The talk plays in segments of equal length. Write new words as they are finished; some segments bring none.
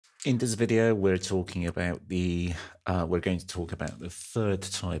In this video, we're talking about we're going to talk about the third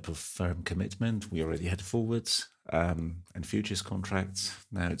type of firm commitment. We already had forwards and futures contracts.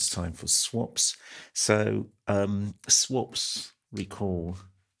 Now it's time for swaps. So swaps, recall,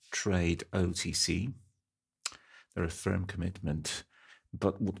 trade OTC. They're a firm commitment,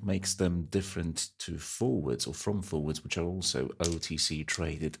 but what makes them different to forwards or from forwards, which are also OTC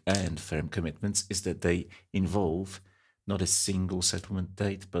traded and firm commitments, is that they involve not a single settlement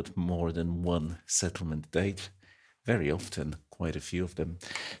date, but more than one settlement date. Very often, quite a few of them.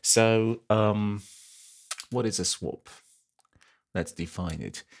 So, what is a swap? Let's define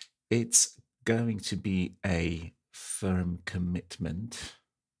it. It's going to be a firm commitment.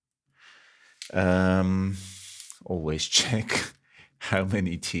 Always check how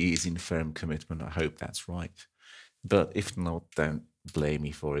many T's in firm commitment. I hope that's right. But if not, don't blame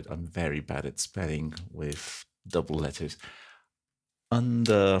me for it. I'm very bad at spelling with double letters.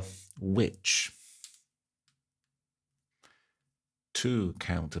 Under which two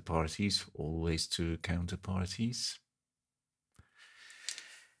counterparties, always two counterparties,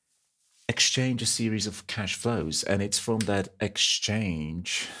 exchange a series of cash flows. And it's from that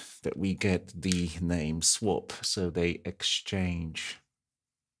exchange that we get the name swap. So they exchange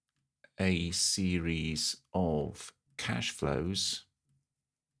a series of cash flows,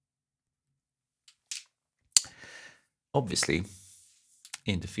 obviously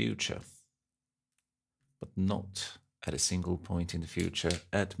in the future, but not at a single point in the future,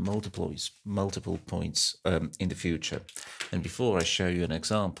 at multiple points in the future. And before I show you an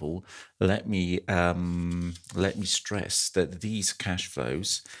example, let me stress that these cash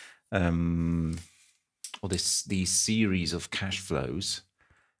flows, or these series of cash flows,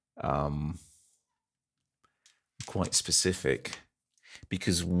 quite specific,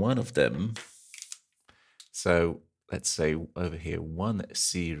 because one of them, so let's say over here, one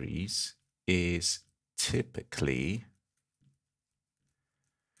series is typically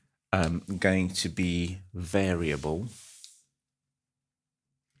going to be variable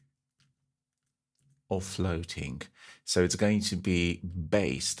or floating. So it's going to be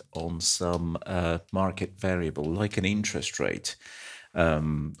based on some market variable, like an interest rate,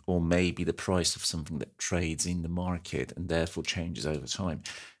 or maybe the price of something that trades in the market and therefore changes over time.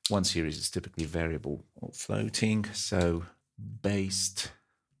 One series is typically variable or floating, so based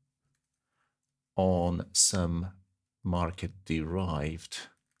on some market-derived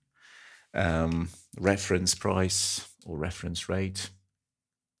reference price or reference rate.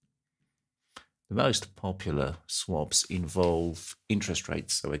 The most popular swaps involve interest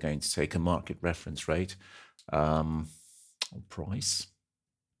rates, so we're going to take a market reference rate or price.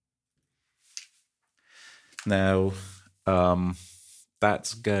 Now,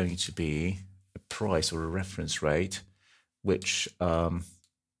 that's going to be a price or a reference rate which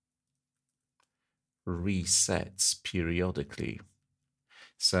resets periodically.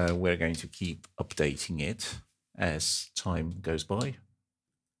 So we're going to keep updating it as time goes by.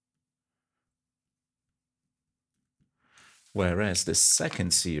 Whereas the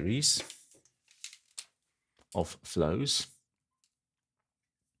second series of flows,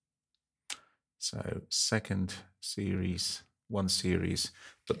 so second series, one series,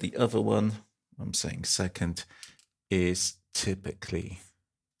 but the other one, I'm saying second, is typically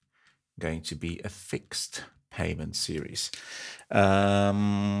going to be a fixed payment series.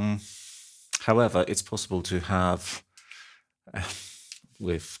 However, it's possible to have,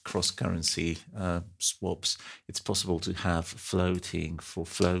 with cross-currency swaps, it's possible to have floating for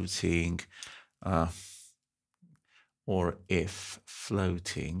floating, or if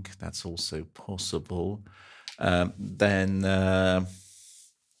floating, that's also possible, then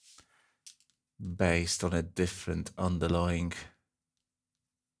based on a different underlying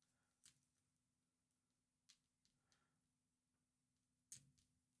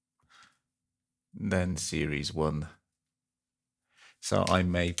than series one. So I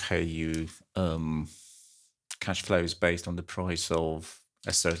may pay you cash flows based on the price of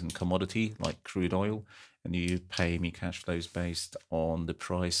a certain commodity like crude oil, and you pay me cash flows based on the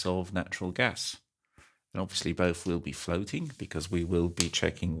price of natural gas. And obviously both will be floating because we will be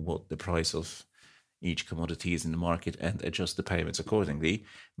checking what the price of each commodity is in the market and adjust the payments accordingly.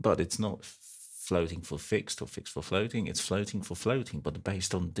 But it's not floating for fixed or fixed for floating. It's floating for floating, but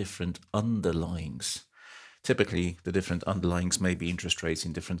based on different underlyings. Typically, the different underlyings may be interest rates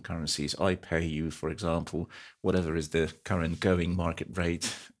in different currencies. I pay you, for example, whatever is the current going market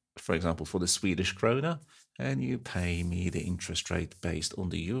rate, for example, for the Swedish krona, and you pay me the interest rate based on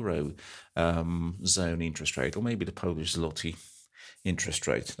the Euro zone interest rate, or maybe the Polish zloty interest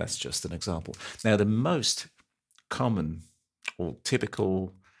rate. That's just an example. Now, the most common or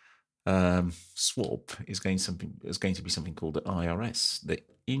typical swap is going to be something called the IRS, the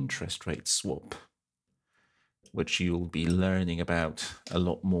interest rate swap, which you'll be learning about a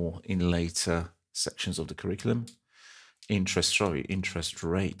lot more in later sections of the curriculum. Interest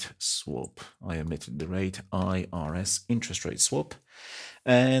rate swap. I omitted the rate. IRS, interest rate swap.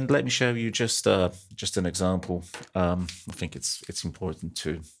 And let me show you just an example. I think it's important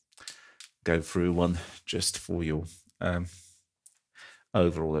to go through one just for your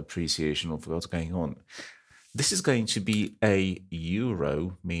overall appreciation of what's going on. This is going to be a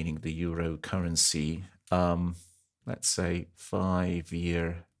euro, meaning the euro currency, let's say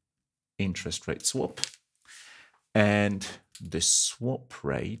 5-year interest rate swap. And the swap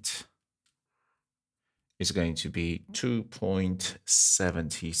rate is going to be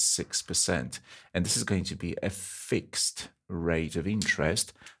 2.76%. And this is going to be a fixed rate of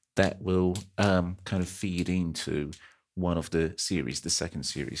interest that will kind of feed into one of the series, the second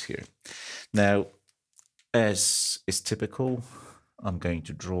series here. Now, as is typical, I'm going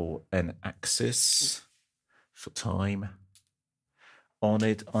to draw an axis for time. On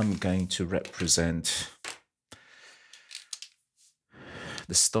it, I'm going to represent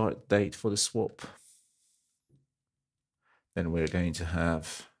the start date for the swap. Then we're going to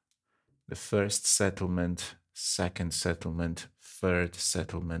have the first settlement, second settlement, third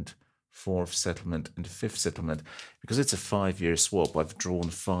settlement, fourth settlement, and fifth settlement. Because it's a 5-year swap, I've drawn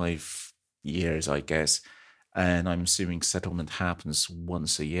 5 years, I guess, and I'm assuming settlement happens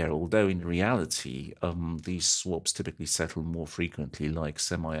once a year, although in reality, these swaps typically settle more frequently, like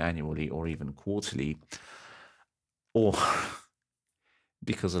semi-annually or even quarterly, or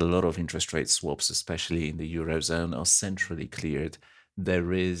because a lot of interest rate swaps, especially in the Eurozone, are centrally cleared,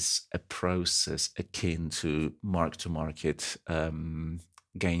 there is a process akin to mark-to-market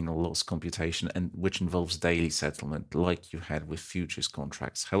gain or loss computation, and which involves daily settlement, like you had with futures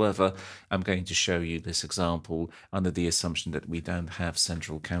contracts. However, I'm going to show you this example under the assumption that we don't have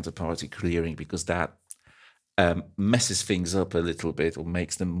central counterparty clearing, because that messes things up a little bit or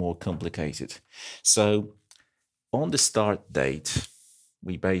makes them more complicated. So on the start date,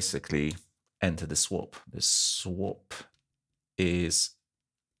 we basically enter the swap. The swap is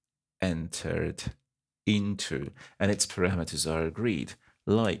entered into, and its parameters are agreed,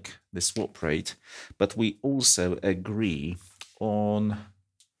 like the swap rate, but we also agree on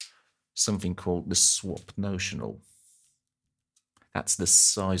something called the swap notional. That's the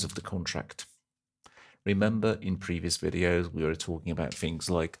size of the contract. Remember, in previous videos, we were talking about things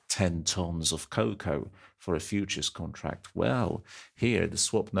like 10 tons of cocoa for a futures contract. Well, here the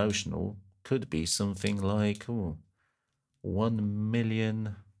swap notional could be something like 1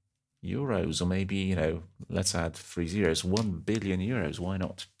 million euros, or maybe, let's add 3 zeros, 1 billion euros, why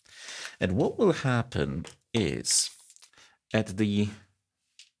not? And what will happen is, at the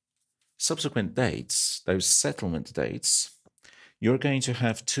subsequent dates, those settlement dates, you're going to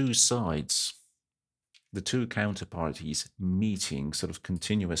have two sides, the two counterparties meeting sort of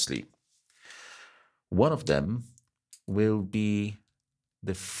continuously. One of them will be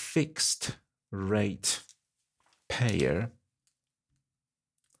the fixed rate payer,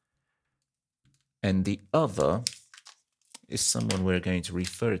 and the other is someone we're going to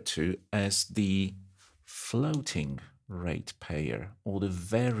refer to as the floating rate payer or the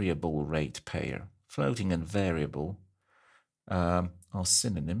variable rate payer. Floating and variable are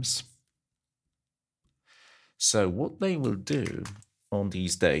synonyms. So what they will do on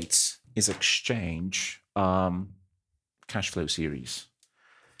these dates is exchange cash flow series.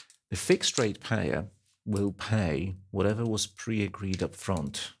 The fixed rate payer will pay whatever was pre-agreed up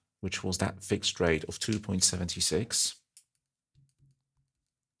front, which was that fixed rate of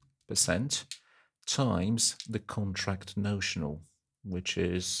 2.76% times the contract notional, which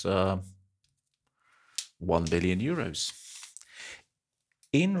is 1 billion euros.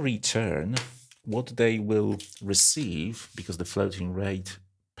 In return, what they will receive, because the floating rate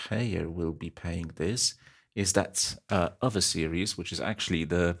payer will be paying this, is that other series, which is actually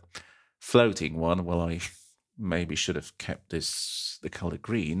the floating one. Well, I maybe should have kept the color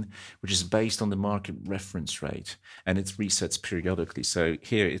green, which is based on the market reference rate, and it resets periodically. So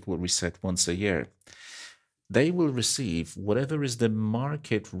here it will reset once a year. They will receive whatever is the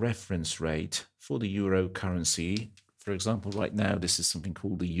market reference rate for the euro currency. For example, right now, this is something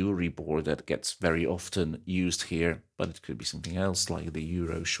called the Euribor that gets very often used here, but it could be something else like the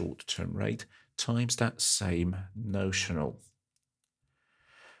euro short-term rate times that same notional.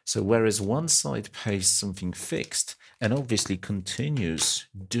 So whereas one side pays something fixed and obviously continues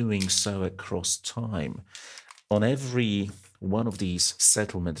doing so across time, on every one of these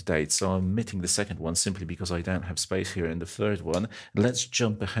settlement dates. So I'm omitting the second one simply because I don't have space here in the third one. Let's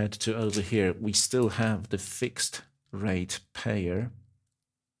jump ahead to over here. We still have the fixed rate payer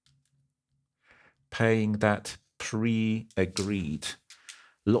paying that pre-agreed,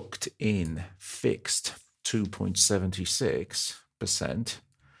 locked in, fixed 2.76%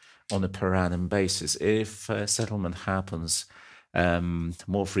 on a per annum basis. If settlement happens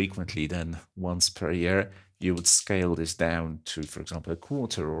more frequently than once per year, you would scale this down to, for example, a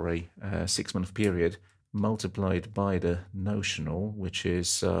quarter or a 6-month period multiplied by the notional, which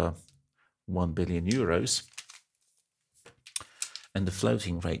is 1 billion euros. And the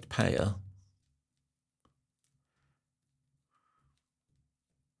floating rate payer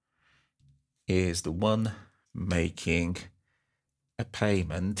is the one making a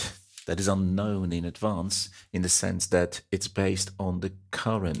payment that is unknown in advance, in the sense that it's based on the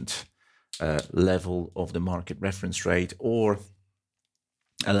current level of the market reference rate, or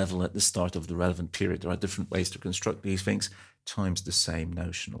a level at the start of the relevant period. There are different ways to construct these things, times the same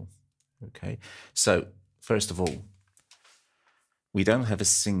notional. Okay, so first of all, we don't have a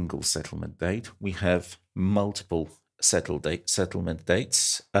single settlement date. We have multiple settlement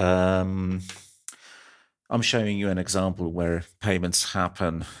dates. I'm showing you an example where payments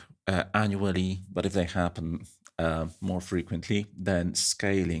happen annually, but if they happen more frequently, then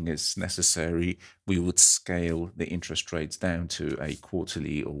scaling is necessary. We would scale the interest rates down to a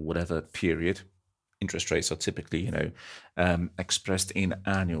quarterly or whatever period. Interest rates are typically, expressed in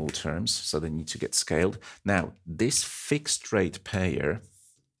annual terms, so they need to get scaled. Now, this fixed rate payer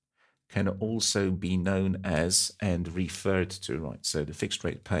can also be known as and referred to, right? So the fixed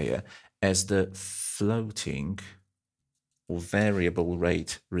rate payer as the floating or variable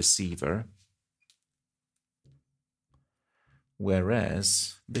rate receiver,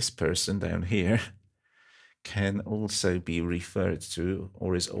 whereas this person down here can also be referred to,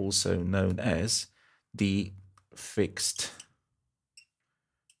 or is also known as, the fixed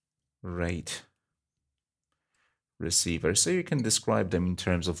rate receiver. So you can describe them in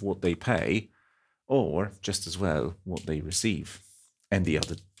terms of what they pay, or just as well what they receive and the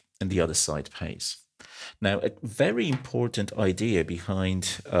other side pays. Now, a very important idea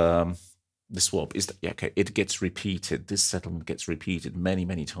behind the swap is that, okay, it gets repeated. This settlement gets repeated many,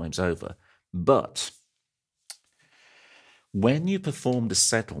 many times over. But when you perform the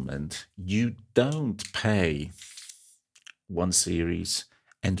settlement, you don't pay one series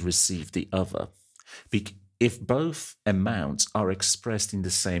and receive the other. If both amounts are expressed in the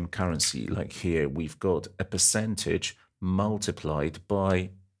same currency, like here we've got a percentage multiplied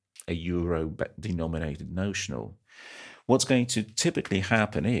by a euro-denominated notional, what's going to typically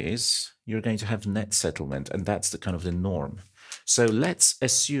happen is you're going to have net settlement, and that's the kind of the norm. So let's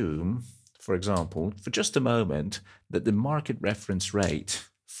assume, for example, for just a moment, that the market reference rate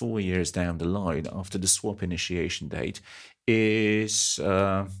 4 years down the line after the swap initiation date is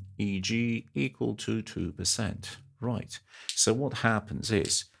e.g. equal to 2%. Right. So what happens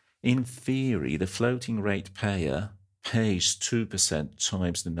is, in theory, the floating rate payer pays 2%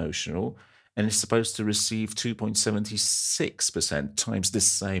 times the notional, and is supposed to receive 2.76% times this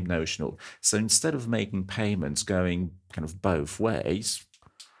same notional. So instead of making payments going kind of both ways,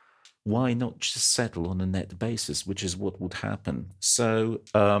 why not just settle on a net basis, which is what would happen? So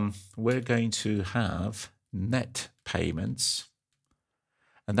we're going to have net payments,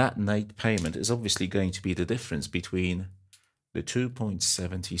 and that net payment is obviously going to be the difference between the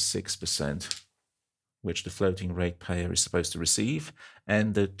 2.76%, which the floating rate payer is supposed to receive,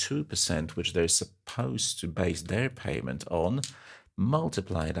 and the 2% which they're supposed to base their payment on.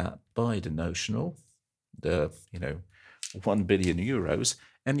 Multiply that by the notional, the 1 billion euros,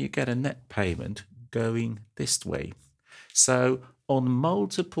 and you get a net payment going this way. So on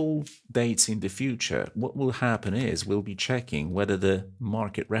multiple dates in the future, what will happen is we'll be checking whether the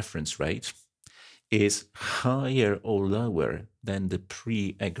market reference rate is higher or lower than the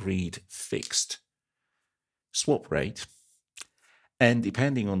pre-agreed fixed swap rate. And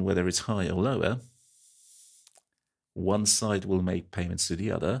depending on whether it's high or lower, one side will make payments to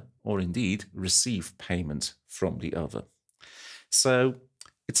the other, or indeed receive payment from the other. So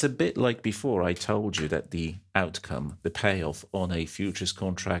it's a bit like before I told you that the outcome, the payoff on a futures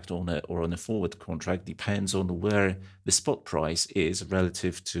contract or on a forward contract depends on where the spot price is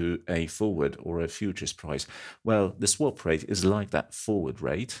relative to a forward or a futures price. Well, the swap rate is like that forward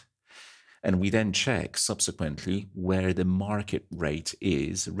rate, and we then check subsequently where the market rate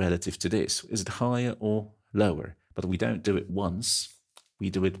is relative to this. Is it higher or lower? But we don't do it once. We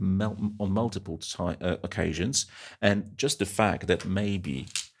do it on multiple occasions. And just the fact that maybe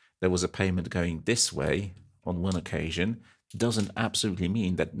there was a payment going this way on one occasion doesn't absolutely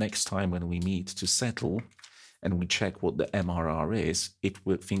mean that next time when we meet to settle and we check what the MRR is,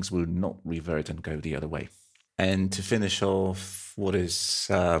 things will not revert and go the other way. And to finish off what is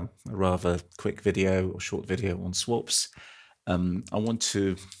a rather quick video or short video on swaps, I want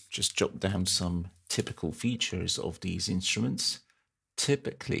to just jot down some typical features of these instruments.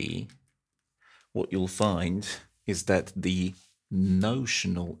 Typically, what you'll find is that the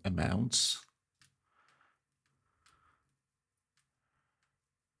notional amounts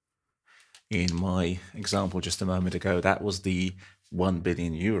in my example just a moment ago, that was the 1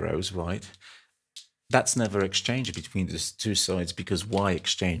 billion euros, right? That's never exchanged between the two sides, because why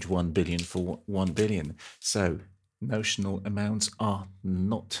exchange 1 billion for 1 billion? So notional amounts are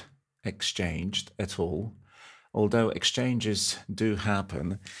not exchanged at all, although exchanges do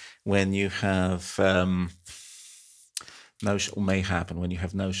happen when you have may happen when you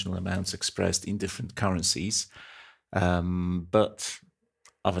have notional amounts expressed in different currencies, but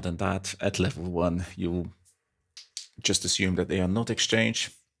other than that, at level 1, you'll just assume that they are not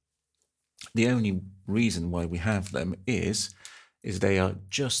exchanged. The only reason why we have them is they are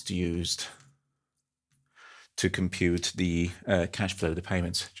just used to compute the cash flow, the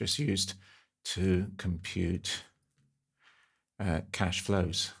payments, just used to compute cash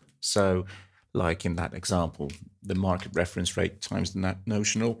flows. So like in that example, the market reference rate times the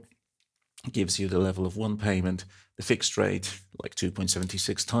notional gives you the level of one payment. The fixed rate, like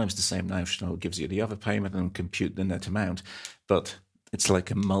 2.76 times the same notional, gives you the other payment, and compute the net amount. But it's like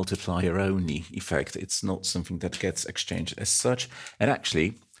a multiplier only effect. It's not something that gets exchanged as such. And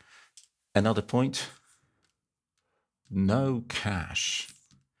actually, another point, no cash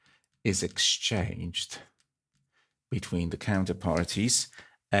is exchanged between the counterparties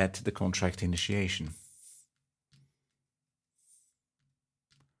at the contract initiation.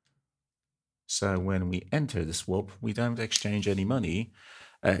 So when we enter the swap, we don't exchange any money,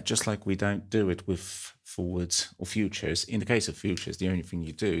 just like we don't do it with forwards or futures. In the case of futures, the only thing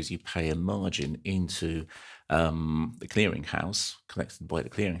you do is you pay a margin into the clearinghouse, collected by the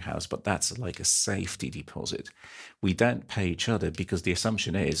clearinghouse, but that's like a safety deposit. We don't pay each other because the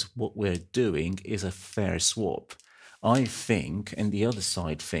assumption is what we're doing is a fair swap. I think, and the other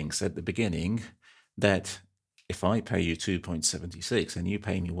side thinks at the beginning, that if I pay you 2.76 and you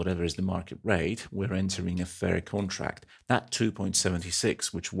pay me whatever is the market rate, we're entering a fair contract. That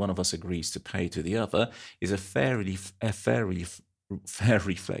 2.76, which one of us agrees to pay to the other, is a fair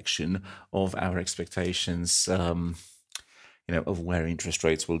reflection of our expectations, of where interest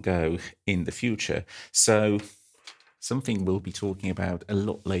rates will go in the future. So something we'll be talking about a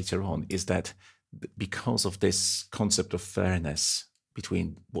lot later on is that because of this concept of fairness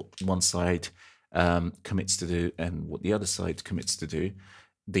between what one side commits to do and what the other side commits to do,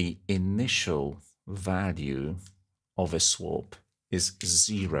 the initial value of a swap is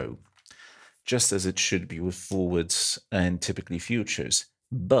 0, just as it should be with forwards and typically futures.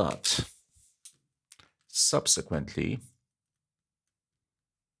 But subsequently,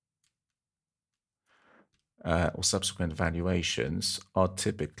 or subsequent valuations are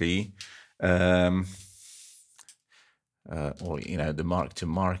typically the mark to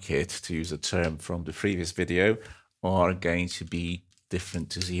market, to use a term from the previous video, are going to be different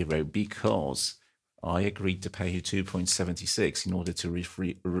to 0, because I agreed to pay you 2.76 in order to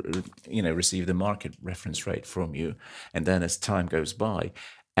receive the market reference rate from you. And then as time goes by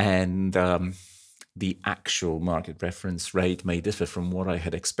and the actual market reference rate may differ from what I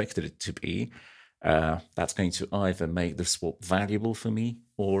had expected it to be, that's going to either make the swap valuable for me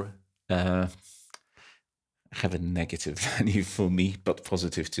or have a negative value for me, but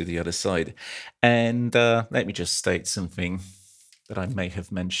positive to the other side. And let me just state something that I may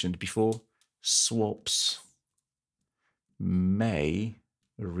have mentioned before. Swaps may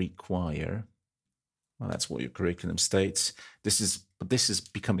require, well, that's what your curriculum states. This is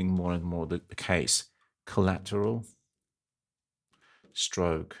becoming more and more the case. Collateral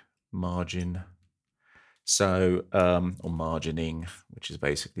stroke margin. So, or margining, which is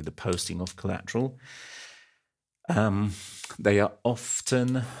basically the posting of collateral. They are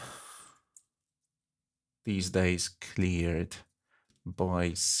often these days cleared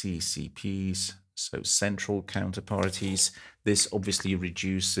by CCPs, so central counterparties. This obviously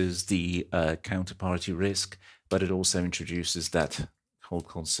reduces the counterparty risk, but it also introduces that whole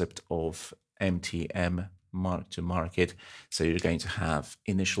concept of MTM, mark to market. So you're going to have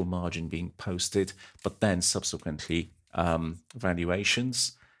initial margin being posted, but then subsequently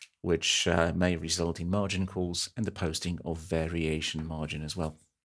valuations, which may result in margin calls and the posting of variation margin as well.